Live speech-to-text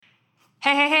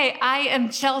Hey, I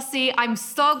am Chelsea. I'm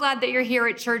so glad that you're here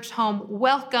at Church Home.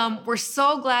 Welcome. We're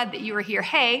so glad that you are here.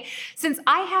 Hey, since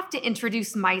I have to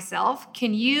introduce myself,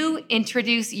 can you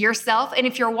introduce yourself? And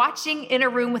if you're watching in a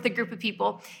room with a group of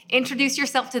people, introduce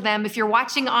yourself to them. If you're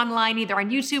watching online, either on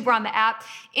YouTube or on the app,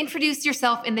 introduce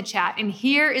yourself in the chat. And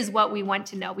here is what we want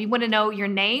to know. We want to know your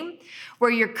name, where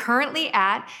you're currently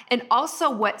at, and also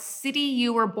what city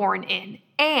you were born in.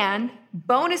 And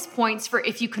bonus points for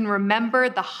if you can remember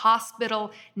the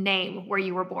hospital name where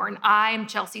you were born. I'm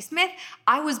Chelsea Smith.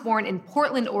 I was born in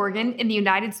Portland, Oregon, in the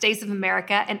United States of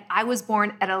America, and I was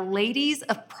born at a Ladies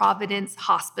of Providence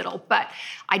hospital, but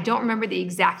I don't remember the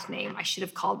exact name. I should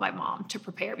have called my mom to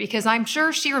prepare because I'm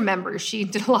sure she remembers. She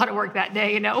did a lot of work that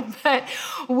day, but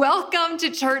welcome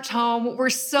to Church Home. We're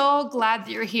so glad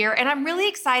that you're here, and I'm really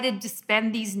excited to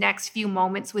spend these next few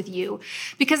moments with you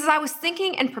because as I was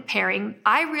thinking and preparing,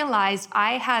 I realized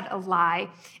I had a lie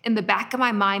in the back of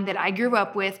my mind that I grew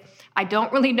up with. I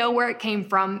don't really know where it came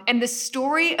from. And the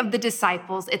story of the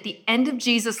disciples at the end of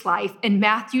Jesus' life in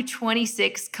Matthew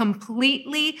 26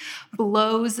 completely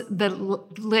blows the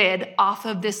lid off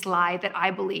of this lie that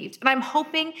I believed. And I'm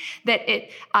hoping that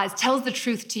it tells the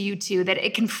truth to you too, that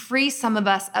it can free some of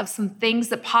us of some things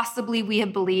that possibly we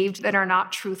have believed that are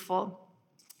not truthful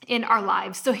in our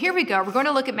lives. So here we go. We're going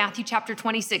to look at Matthew chapter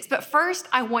 26. But first,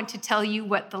 I want to tell you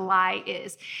what the lie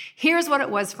is. Here's what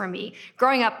it was for me.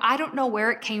 Growing up, I don't know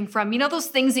where it came from. You know those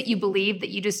things that you believe that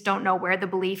you just don't know where the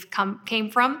belief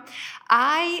came from?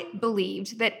 I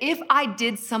believed that if I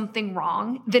did something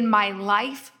wrong, then my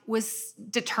life was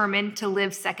determined to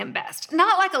live second best.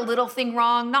 Not like a little thing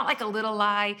wrong, not like a little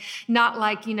lie, not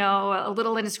like, a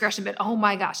little indiscretion, but oh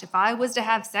my gosh, if I was to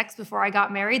have sex before I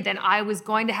got married, then I was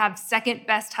going to have second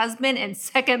best husband and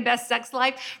second best sex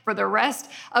life for the rest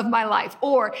of my life.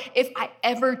 Or if I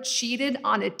ever cheated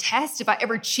on a test, if I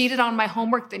ever cheated on my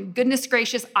homework, then goodness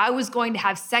gracious, I was going to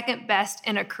have second best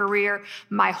in a career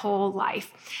my whole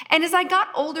life. And as I got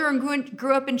older and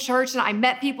grew up in church and I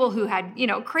met people who had,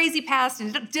 crazy past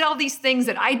and did all these things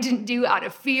that I didn't do out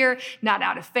of fear, not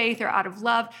out of faith or out of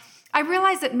love, I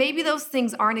realized that maybe those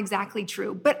things aren't exactly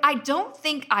true, but I don't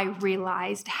think I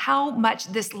realized how much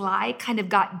this lie kind of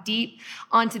got deep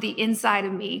onto the inside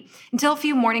of me until a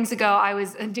few mornings ago. I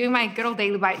was doing my good old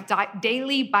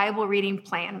daily Bible reading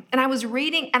plan, and I was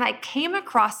reading and I came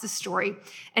across the story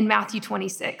in Matthew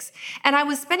 26. And I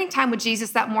was spending time with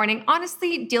Jesus that morning,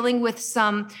 honestly dealing with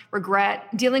some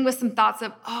regret, dealing with some thoughts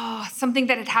of, something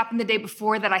that had happened the day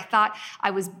before that I thought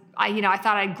I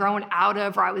thought I'd grown out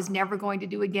of or I was never going to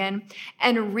do again.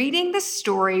 And reading the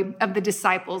story of the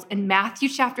disciples in Matthew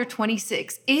chapter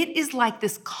 26, it is like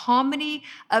this comedy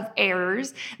of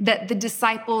errors that the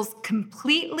disciples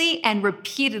completely and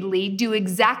repeatedly do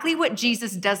exactly what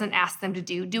Jesus doesn't ask them to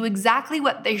do exactly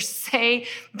what they say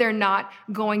they're not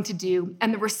going to do.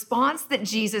 And the response that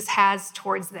Jesus has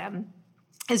towards them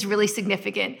is really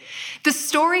significant. The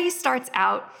story starts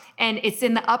out and it's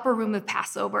in the upper room of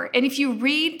Passover. And if you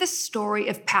read the story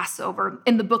of Passover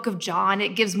in the book of John, it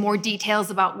gives more details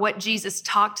about what Jesus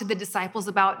talked to the disciples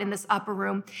about in this upper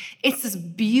room. It's this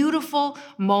beautiful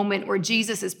moment where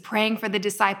Jesus is praying for the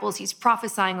disciples. He's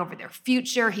prophesying over their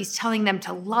future. He's telling them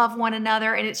to love one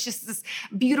another. And it's just this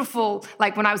beautiful,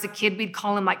 like when I was a kid, we'd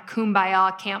call them like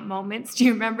kumbaya camp moments. Do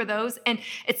you remember those? And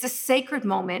it's a sacred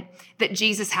moment that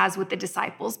Jesus has with the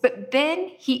disciples. But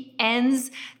then he ends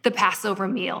the Passover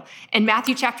meal. In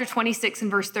Matthew chapter 26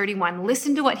 and verse 31,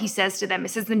 listen to what he says to them. It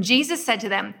says, "Then Jesus said to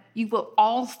them, 'You will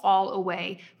all fall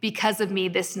away because of me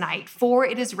this night. For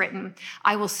it is written,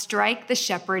 I will strike the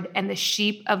shepherd and the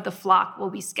sheep of the flock will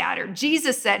be scattered.'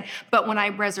 Jesus said, 'But when I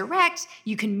resurrect,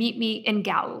 you can meet me in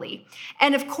Galilee.'"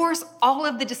 And of course, all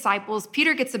of the disciples,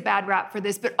 Peter gets a bad rap for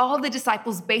this, but all the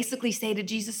disciples basically say to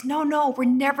Jesus, no, we're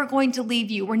never going to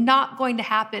leave you. We're not going to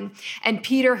happen. And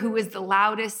Peter, who is the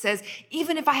loudest, says,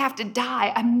 "Even if I have to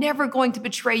die, I'm never going to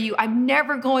betray you. I'm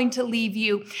never going to leave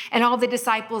you." And all the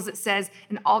disciples, it says,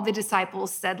 and all the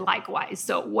disciples said likewise.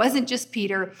 So it wasn't just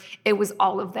Peter, it was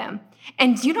all of them.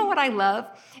 And you know what I love?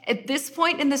 At this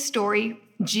point in the story,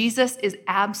 Jesus is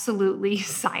absolutely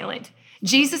silent.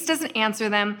 Jesus doesn't answer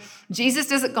them. Jesus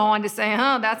doesn't go on to say,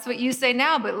 that's what you say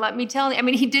now, but let me tell you. I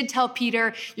mean, he did tell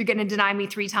Peter, "You're going to deny me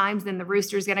 3 times, then the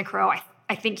rooster's going to crow."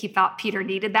 I think he thought Peter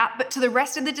needed that. But to the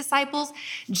rest of the disciples,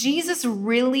 Jesus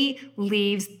really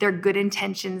leaves their good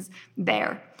intentions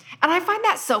there. And I find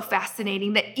that so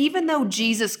fascinating that even though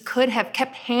Jesus could have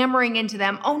kept hammering into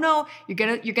them, "Oh no,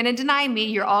 you're gonna deny me,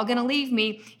 you're all gonna leave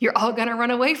me, you're all gonna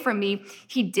run away from me,"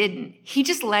 he didn't. He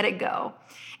just let it go.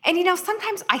 And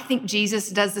sometimes I think Jesus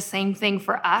does the same thing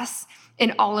for us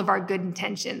in all of our good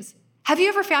intentions. Have you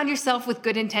ever found yourself with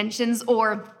good intentions,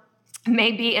 or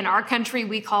Maybe in our country,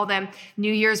 we call them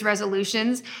New Year's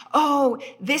resolutions. Oh,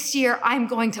 this year I'm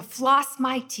going to floss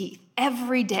my teeth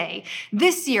every day.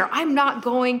 This year I'm not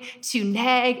going to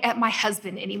nag at my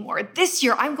husband anymore. This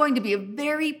year I'm going to be a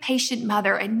very patient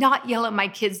mother and not yell at my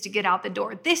kids to get out the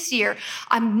door. This year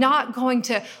I'm not going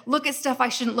to look at stuff I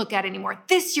shouldn't look at anymore.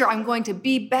 This year I'm going to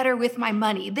be better with my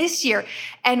money. This year,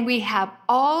 and we have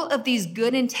all of these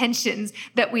good intentions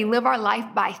that we live our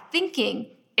life by, thinking,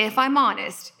 if I'm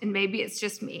honest, and maybe it's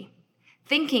just me,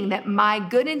 thinking that my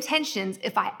good intentions,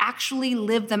 if I actually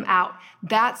live them out,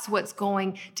 that's what's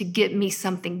going to get me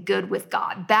something good with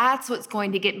God. That's what's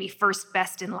going to get me first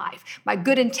best in life. My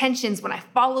good intentions, when I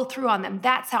follow through on them,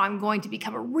 that's how I'm going to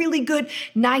become a really good,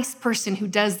 nice person who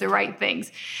does the right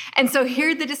things. And so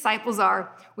here the disciples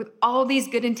are with all these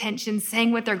good intentions,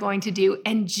 saying what they're going to do,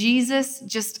 and Jesus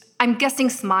just, I'm guessing,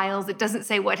 smiles. It doesn't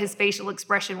say what his facial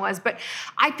expression was, but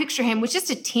I picture him with just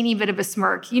a teeny bit of a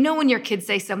smirk. You know when your kids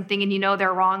say something and you know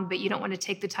they're wrong, but you don't want to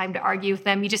take the time to argue with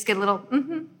them, you just get a little,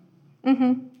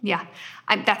 yeah.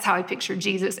 That's how I picture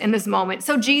Jesus in this moment.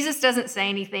 So Jesus doesn't say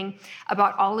anything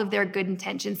about all of their good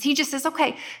intentions. He just says,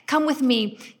 okay, come with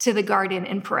me to the garden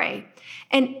and pray.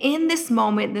 And in this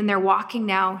moment, then they're walking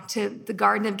now to the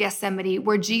Garden of Gethsemane,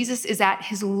 where Jesus is at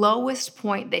his lowest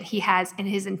point that he has in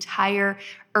his entire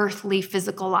earthly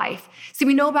physical life. See,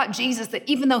 we know about Jesus that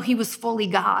even though he was fully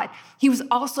God, he was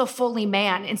also fully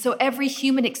man. And so every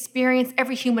human experience,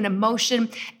 every human emotion,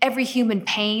 every human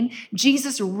pain,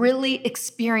 Jesus really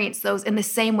experienced those in the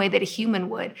same way that a human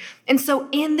would. And so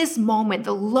in this moment,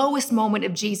 the lowest moment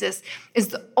of Jesus is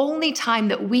the only time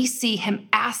that we see him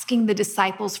asking the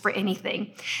disciples for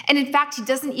anything. And in fact, he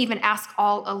doesn't even ask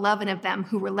all 11 of them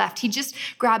who were left. He just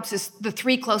grabs the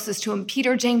three closest to him,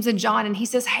 Peter, James, and John, and he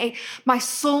says, hey, my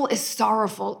soul is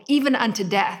sorrowful, even unto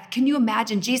death. Can you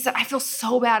imagine? Jesus said, I feel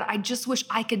so bad. I just wish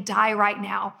I could die right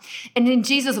now. And in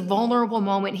Jesus' vulnerable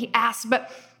moment, he asked,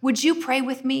 but would you pray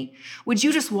with me? Would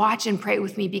you just watch and pray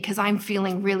with me because I'm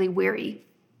feeling really weary?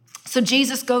 So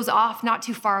Jesus goes off not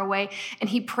too far away and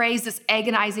he prays this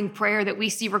agonizing prayer that we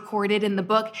see recorded in the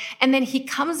book. And then he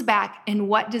comes back, and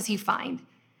what does he find?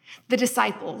 The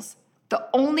disciples, the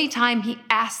only time he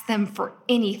asks them for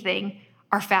anything,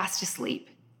 are fast asleep.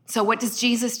 So what does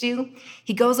Jesus do?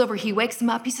 He goes over, he wakes them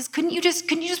up. He says, couldn't you just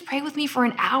pray with me for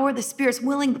an hour? The spirit's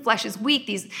willing, the flesh is weak.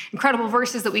 These incredible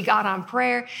verses that we got on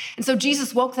prayer. And so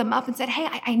Jesus woke them up and said, hey,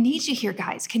 I need you here,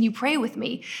 guys. Can you pray with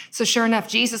me? So sure enough,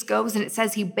 Jesus goes, and it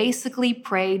says he basically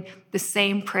prayed the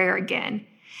same prayer again.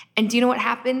 And do you know what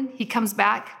happened? He comes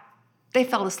back. They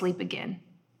fell asleep again.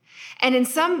 And in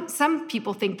some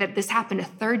people think that this happened a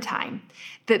third time,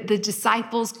 that the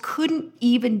disciples couldn't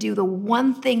even do the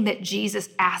one thing that Jesus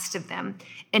asked of them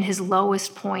in his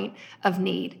lowest point of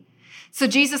need. So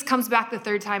Jesus comes back the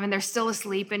third time, and they're still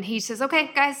asleep, and he says,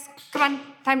 okay, guys, come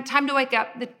on, time to wake up.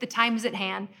 The time is at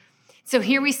hand. So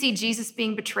here we see Jesus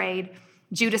being betrayed.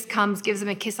 Judas comes, gives him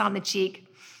a kiss on the cheek.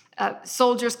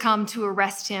 Soldiers come to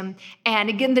arrest him. And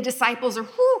again, the disciples are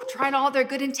trying all their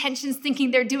good intentions,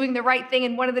 thinking they're doing the right thing.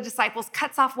 And one of the disciples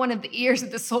cuts off one of the ears of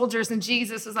the soldiers. And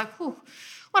Jesus is like, what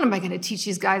am I going to teach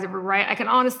these guys ever right? I can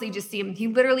honestly just see him. He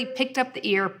literally picked up the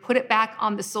ear, put it back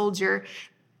on the soldier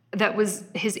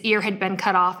his ear had been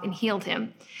cut off, and healed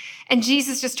him. And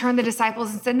Jesus just turned to the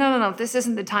disciples and said, no, this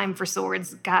isn't the time for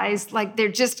swords, guys. Like,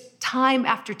 they're just time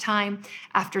after time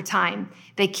after time.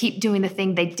 They keep doing the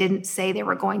thing they didn't say they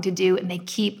were going to do, and they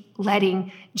keep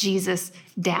letting Jesus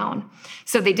down.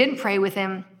 So they didn't pray with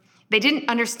him. They didn't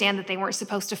understand that they weren't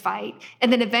supposed to fight.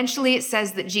 And then eventually it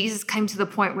says that Jesus came to the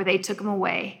point where they took him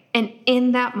away. And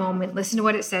in that moment, listen to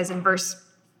what it says in verse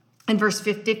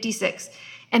 56.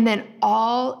 And then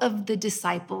all of the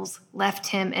disciples left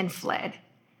him and fled.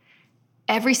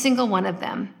 Every single one of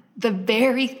them, the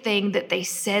very thing that they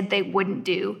said they wouldn't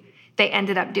do, they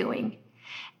ended up doing.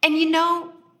 And you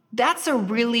know, that's a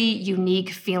really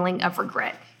unique feeling of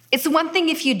regret. It's one thing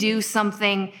if you do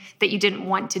something that you didn't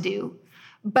want to do,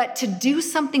 but to do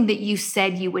something that you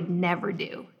said you would never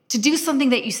do, to do something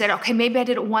that you said, okay, maybe I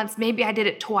did it once, maybe I did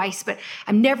it twice, but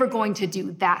I'm never going to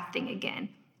do that thing again.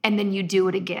 And then you do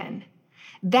it again.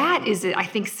 That is, I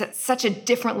think, such a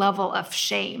different level of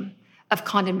shame, of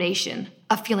condemnation,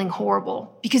 of feeling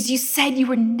horrible, because you said you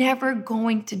were never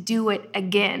going to do it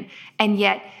again, and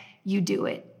yet you do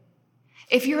it.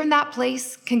 If you're in that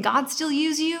place, can God still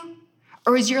use you?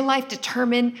 Or is your life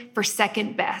determined for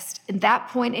second best? At that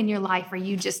point in your life, are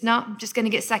you just, no, I'm just going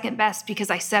to get second best because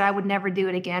I said I would never do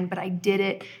it again, but I did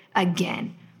it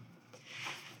again.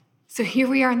 So here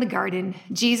we are in the garden.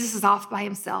 Jesus is off by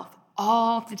himself.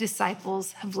 All the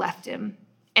disciples have left him.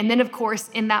 And then, of course,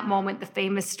 in that moment, the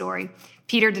famous story,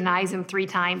 Peter denies him 3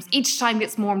 times. Each time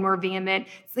gets more and more vehement.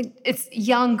 It's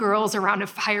young girls around a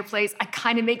fireplace. It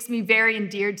kind of makes me very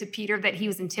endeared to Peter that he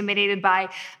was intimidated by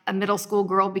a middle school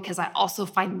girl, because I also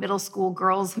find middle school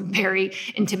girls very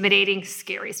intimidating.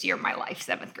 Scariest year of my life,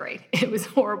 7th grade. It was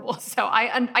horrible. So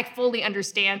I fully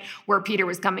understand where Peter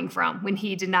was coming from when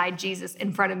he denied Jesus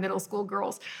in front of middle school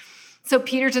girls. So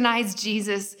Peter denies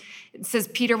Jesus. It says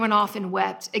Peter went off and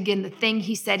wept. Again, the thing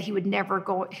he said he was never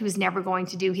going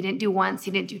to do. He didn't do once, he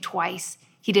didn't do twice.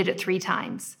 He did it 3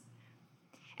 times.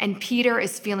 And Peter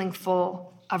is feeling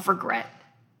full of regret.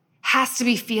 Has to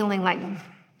be feeling like,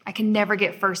 I can never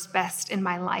get first best in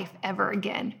my life ever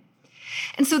again.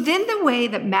 And so then the way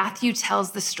that Matthew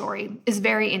tells the story is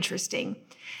very interesting.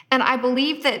 And I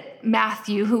believe that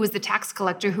Matthew, who was the tax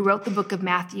collector who wrote the book of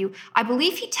Matthew, I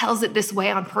believe he tells it this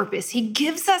way on purpose. He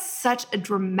gives us such a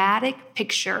dramatic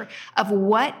picture of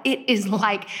what it is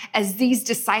like as these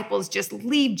disciples just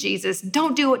leave Jesus,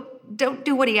 don't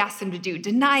do what he asked them to do,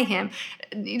 deny him,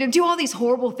 do all these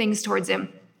horrible things towards him.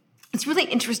 It's really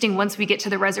interesting once we get to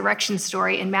the resurrection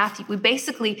story in Matthew. We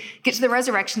basically get to the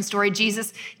resurrection story.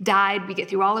 Jesus died. We get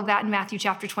through all of that in Matthew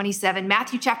chapter 27.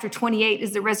 Matthew chapter 28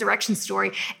 is the resurrection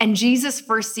story. And Jesus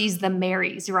first sees the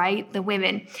Marys, right? The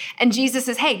women. And Jesus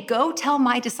says, hey, go tell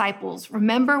my disciples.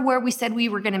 Remember where we said we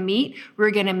were going to meet? We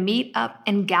were going to meet up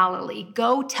in Galilee.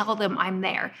 Go tell them I'm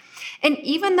there. And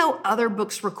even though other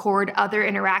books record other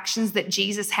interactions that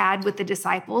Jesus had with the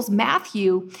disciples,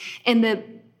 Matthew, in the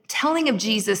telling of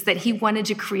Jesus that he wanted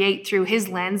to create through his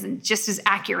lens, and just as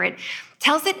accurate,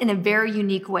 tells it in a very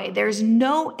unique way. There's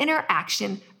no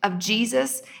interaction of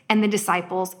Jesus and the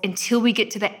disciples until we get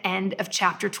to the end of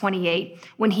chapter 28,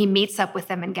 when he meets up with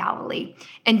them in Galilee.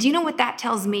 And do you know what that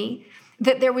tells me?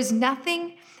 That there was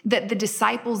nothing that the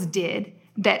disciples did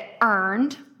that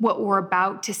earned what we're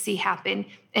about to see happen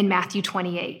in Matthew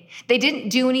 28. They didn't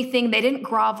do anything. They didn't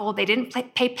grovel. They didn't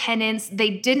pay penance. They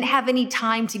didn't have any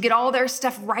time to get all their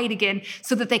stuff right again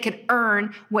so that they could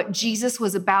earn what Jesus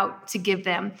was about to give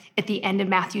them at the end of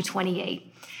Matthew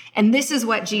 28. And this is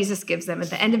what Jesus gives them at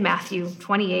the end of Matthew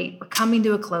 28. We're coming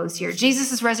to a close here.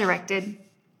 Jesus is resurrected.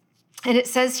 And it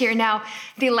says here, now,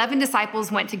 the 11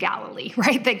 disciples went to Galilee,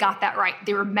 right? They got that right.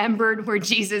 They remembered where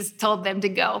Jesus told them to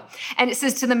go. And it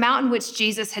says, to the mountain which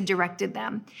Jesus had directed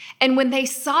them. And when they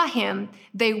saw him,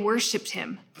 they worshiped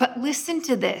him. But listen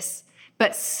to this,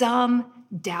 but some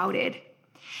doubted.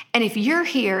 And if you're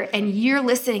here and you're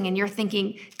listening and you're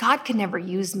thinking, God can never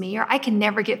use me, or I can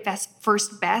never get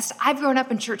first best. I've grown up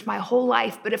in church my whole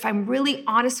life, but if I'm really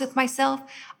honest with myself,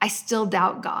 I still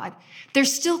doubt God.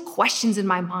 There's still questions in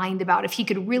my mind about if he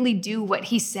could really do what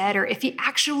he said, or if he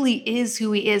actually is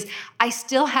who he is. I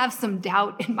still have some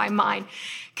doubt in my mind.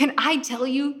 Can I tell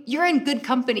you, you're in good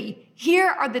company. Here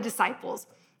are the disciples.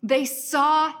 They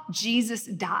saw Jesus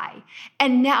die,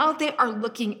 and now they are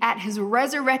looking at his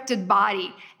resurrected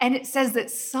body, and it says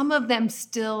that some of them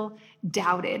still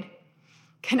doubted.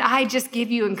 Can I just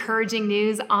give you encouraging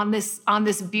news on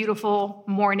this beautiful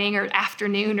morning or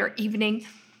afternoon or evening?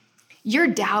 Your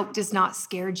doubt does not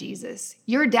scare Jesus.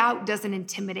 Your doubt doesn't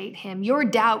intimidate him. Your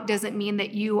doubt doesn't mean that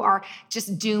you are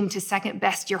just doomed to second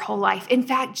best your whole life. In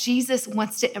fact, Jesus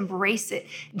wants to embrace it.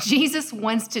 Jesus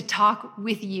wants to talk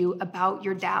with you about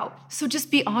your doubt. So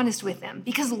just be honest with him,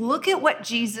 because look at what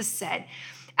Jesus said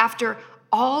after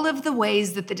all of the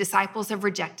ways that the disciples have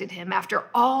rejected him, after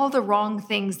all the wrong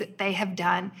things that they have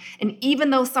done. And even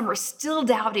though some are still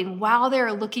doubting while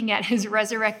they're looking at his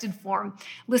resurrected form,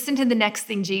 listen to the next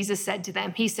thing Jesus said to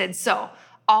them. He said, so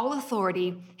all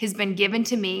authority has been given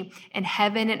to me in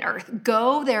heaven and earth.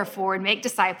 Go, therefore, and make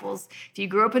disciples. If you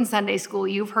grew up in Sunday school,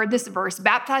 you've heard this verse,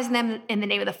 baptizing them in the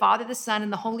name of the Father, the Son,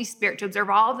 and the Holy Spirit to observe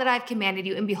all that I've commanded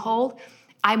you. And behold,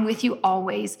 I'm with you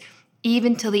always,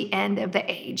 even till the end of the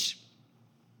age.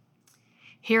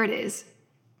 Here it is.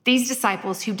 These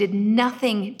disciples who did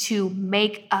nothing to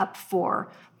make up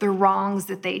for the wrongs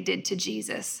that they did to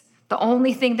Jesus. The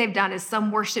only thing they've done is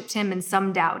some worshiped him and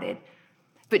some doubted.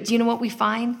 But do you know what we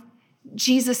find?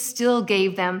 Jesus still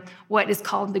gave them what is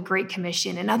called the Great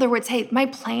Commission. In other words, hey, my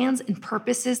plans and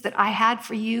purposes that I had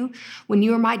for you when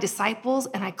you were my disciples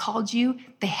and I called you,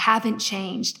 they haven't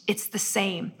changed. It's the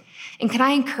same. And can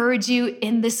I encourage you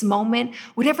in this moment,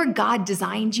 whatever God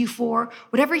designed you for,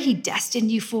 whatever he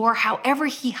destined you for, however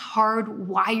he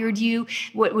hardwired you,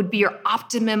 what would be your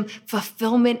optimum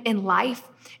fulfillment in life,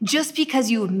 just because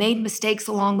you have made mistakes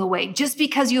along the way, just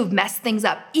because you have messed things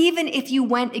up, even if you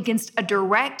went against a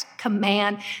direct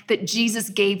command that Jesus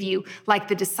gave you, like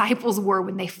the disciples were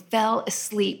when they fell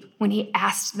asleep when he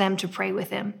asked them to pray with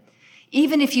him.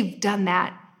 Even if you've done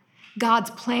that,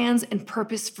 God's plans and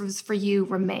purposes for you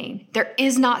remain. There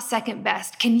is not second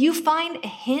best. Can you find a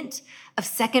hint of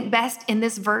second best in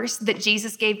this verse that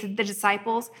Jesus gave to the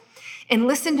disciples? And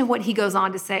listen to what he goes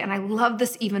on to say. And I love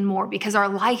this even more because our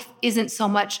life isn't so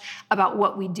much about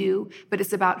what we do, but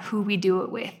it's about who we do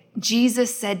it with.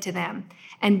 Jesus said to them,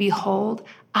 "And behold,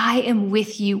 I am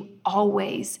with you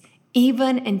always,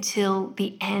 even until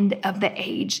the end of the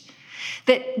age."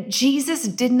 That Jesus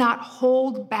did not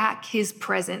hold back his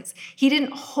presence. He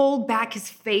didn't hold back his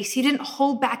face. He didn't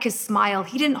hold back his smile.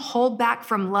 He didn't hold back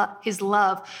from his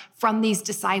love from these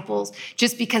disciples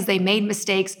just because they made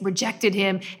mistakes, rejected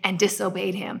him, and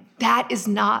disobeyed him. That is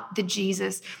not the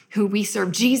Jesus who we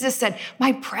serve. Jesus said,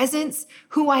 "My presence,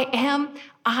 who I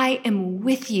am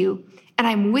with you, and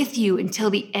I'm with you until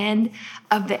the end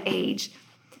of the age."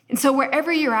 And so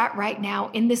wherever you're at right now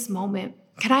in this moment,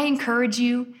 can I encourage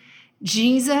you?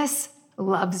 Jesus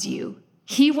loves you.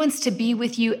 He wants to be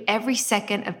with you every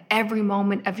second of every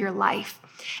moment of your life.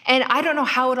 And I don't know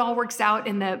how it all works out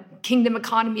in the kingdom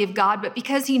economy of God, but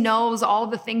because he knows all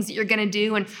the things that you're going to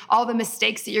do and all the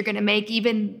mistakes that you're going to make,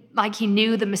 even like he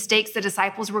knew the mistakes the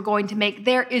disciples were going to make,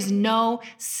 there is no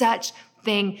such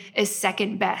thing as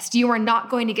second best. You are not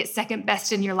going to get second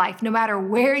best in your life. No matter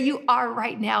where you are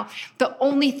right now, the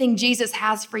only thing Jesus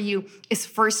has for you is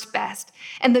first best.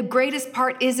 And the greatest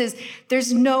part is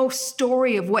there's no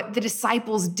story of what the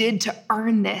disciples did to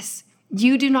earn this.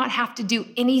 You do not have to do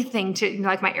anything to,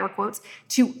 like my air quotes,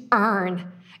 to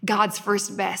earn God's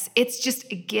first best. It's just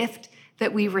a gift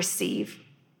that we receive.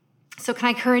 So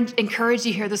can I encourage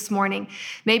you here this morning?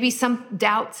 Maybe some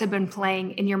doubts have been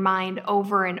playing in your mind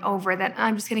over and over that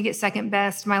I'm just going to get second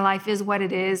best. My life is what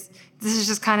it is. This is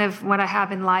just kind of what I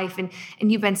have in life. And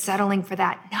you've been settling for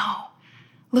that. No.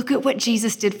 Look at what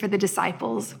Jesus did for the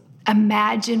disciples.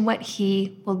 Imagine what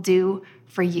he will do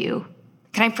for you.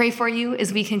 Can I pray for you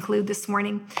as we conclude this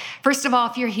morning? First of all,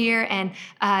 if you're here and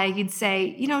you'd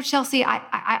say, Chelsea,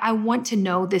 I want to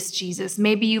know this Jesus.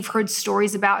 Maybe you've heard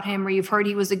stories about him, or you've heard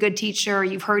he was a good teacher, or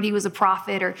you've heard he was a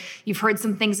prophet, or you've heard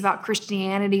some things about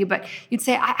Christianity, but you'd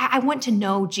say, I want to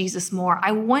know Jesus more.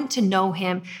 I want to know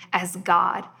him as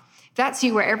God. If that's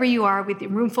you, wherever you are, with a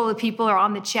room full of people or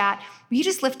on the chat, will you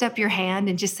just lift up your hand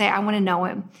and just say, I want to know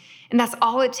him? And that's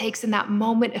all it takes in that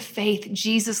moment of faith.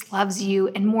 Jesus loves you,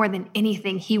 and more than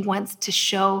anything, he wants to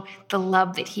show the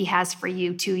love that he has for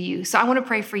you to you. So I want to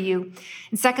pray for you.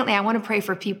 And secondly, I want to pray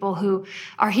for people who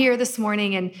are here this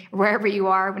morning and wherever you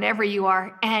are, whenever you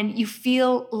are, and you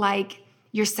feel like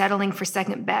you're settling for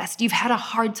second best. You've had a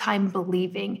hard time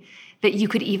believing that you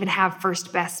could even have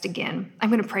first best again. I'm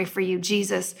going to pray for you.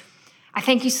 Jesus, I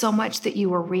thank you so much that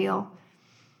you are real.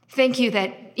 Thank you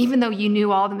that even though you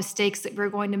knew all the mistakes that we're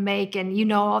going to make and you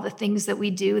know all the things that we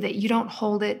do, that you don't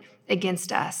hold it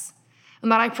against us. And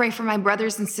Lord, I pray for my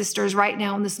brothers and sisters right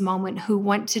now in this moment who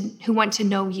want to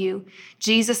know you.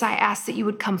 Jesus, I ask that you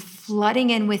would come flooding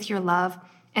in with your love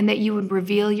and that you would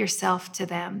reveal yourself to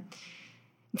them.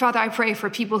 And Father, I pray for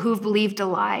people who've believed a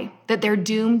lie, that they're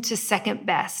doomed to second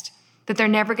best, that they're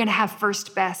never going to have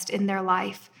first best in their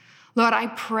life. Lord, I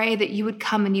pray that you would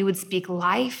come and you would speak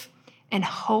life and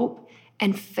hope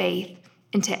and faith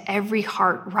into every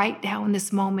heart right now in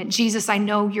this moment. Jesus, I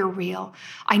know you're real.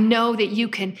 I know that you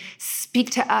can speak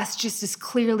to us just as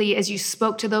clearly as you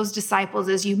spoke to those disciples,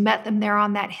 as you met them there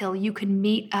on that hill. You can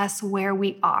meet us where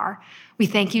we are. We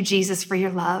thank you, Jesus, for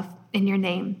your love. In your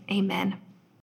name, amen.